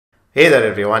Hey there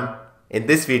everyone. In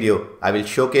this video, I will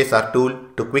showcase our tool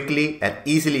to quickly and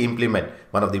easily implement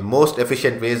one of the most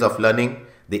efficient ways of learning,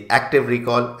 the active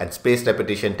recall and spaced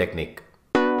repetition technique.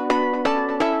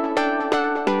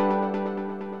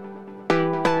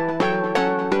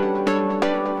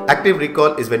 Active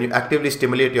recall is when you actively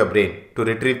stimulate your brain to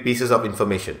retrieve pieces of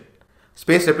information.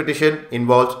 Spaced repetition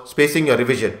involves spacing your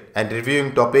revision and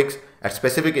reviewing topics at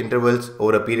specific intervals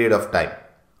over a period of time.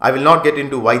 I will not get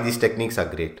into why these techniques are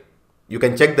great. You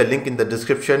can check the link in the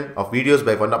description of videos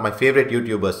by one of my favorite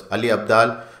YouTubers,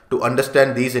 Abdaal, to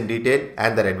understand these in detail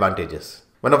and their advantages.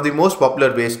 One of the most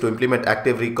popular ways to implement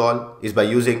active recall is by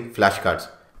using flashcards.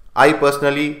 I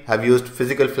personally have used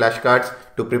physical flashcards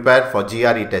to prepare for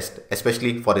GRE test,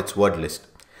 especially for its word list.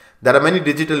 There are many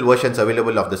digital versions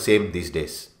available of the same these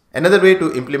days. Another way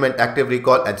to implement active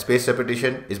recall and spaced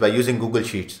repetition is by using Google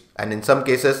Sheets, and in some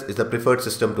cases is the preferred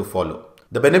system to follow.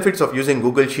 The benefits of using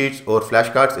Google Sheets or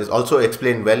flashcards is also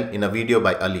explained well in a video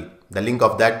by Ali. The link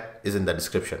of that is in the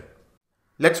description.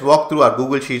 Let's walk through our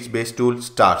Google Sheets based tool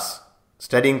STARS,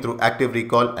 studying through active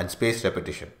recall and spaced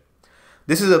repetition.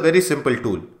 This is a very simple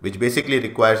tool which basically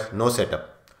requires no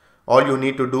setup. All you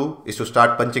need to do is to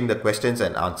start punching the questions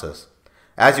and answers.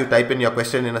 As you type in your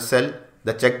question in a cell,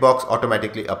 the checkbox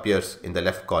automatically appears in the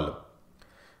left column.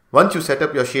 Once you set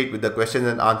up your sheet with the questions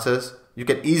and answers, you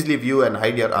can easily view and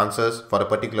hide your answers for a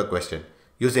particular question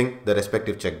using the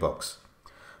respective checkbox.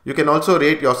 You can also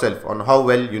rate yourself on how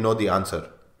well you know the answer.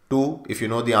 2 if you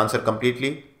know the answer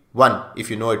completely, 1 if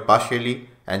you know it partially,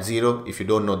 and 0 if you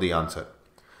don't know the answer.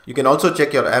 You can also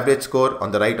check your average score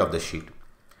on the right of the sheet.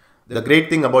 The great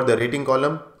thing about the rating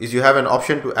column is you have an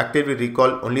option to actively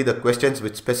recall only the questions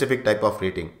with specific type of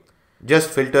rating. Just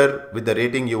filter with the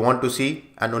rating you want to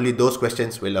see and only those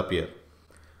questions will appear.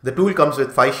 The tool comes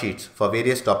with 5 sheets for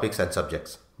various topics and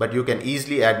subjects, but you can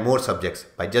easily add more subjects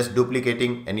by just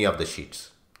duplicating any of the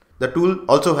sheets. The tool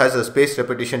also has a spaced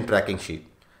repetition tracking sheet.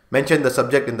 Mention the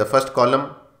subject in the first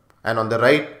column, and on the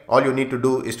right, all you need to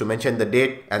do is to mention the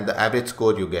date and the average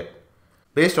score you get.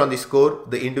 Based on the score,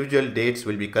 the individual dates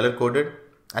will be color coded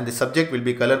and the subject will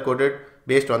be color coded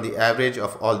based on the average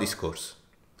of all the scores.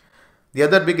 The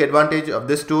other big advantage of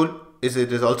this tool is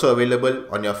it is also available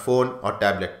on your phone or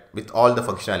tablet with all the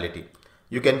functionality.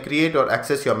 You can create or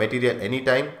access your material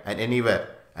anytime and anywhere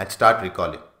and start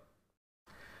recalling.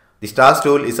 The STARS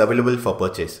tool is available for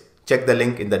purchase. Check the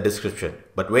link in the description.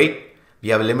 But wait, we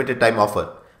have a limited time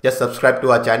offer. Just subscribe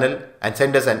to our channel and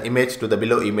send us an image to the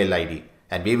below email ID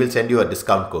and we will send you a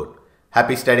discount code.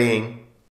 Happy studying!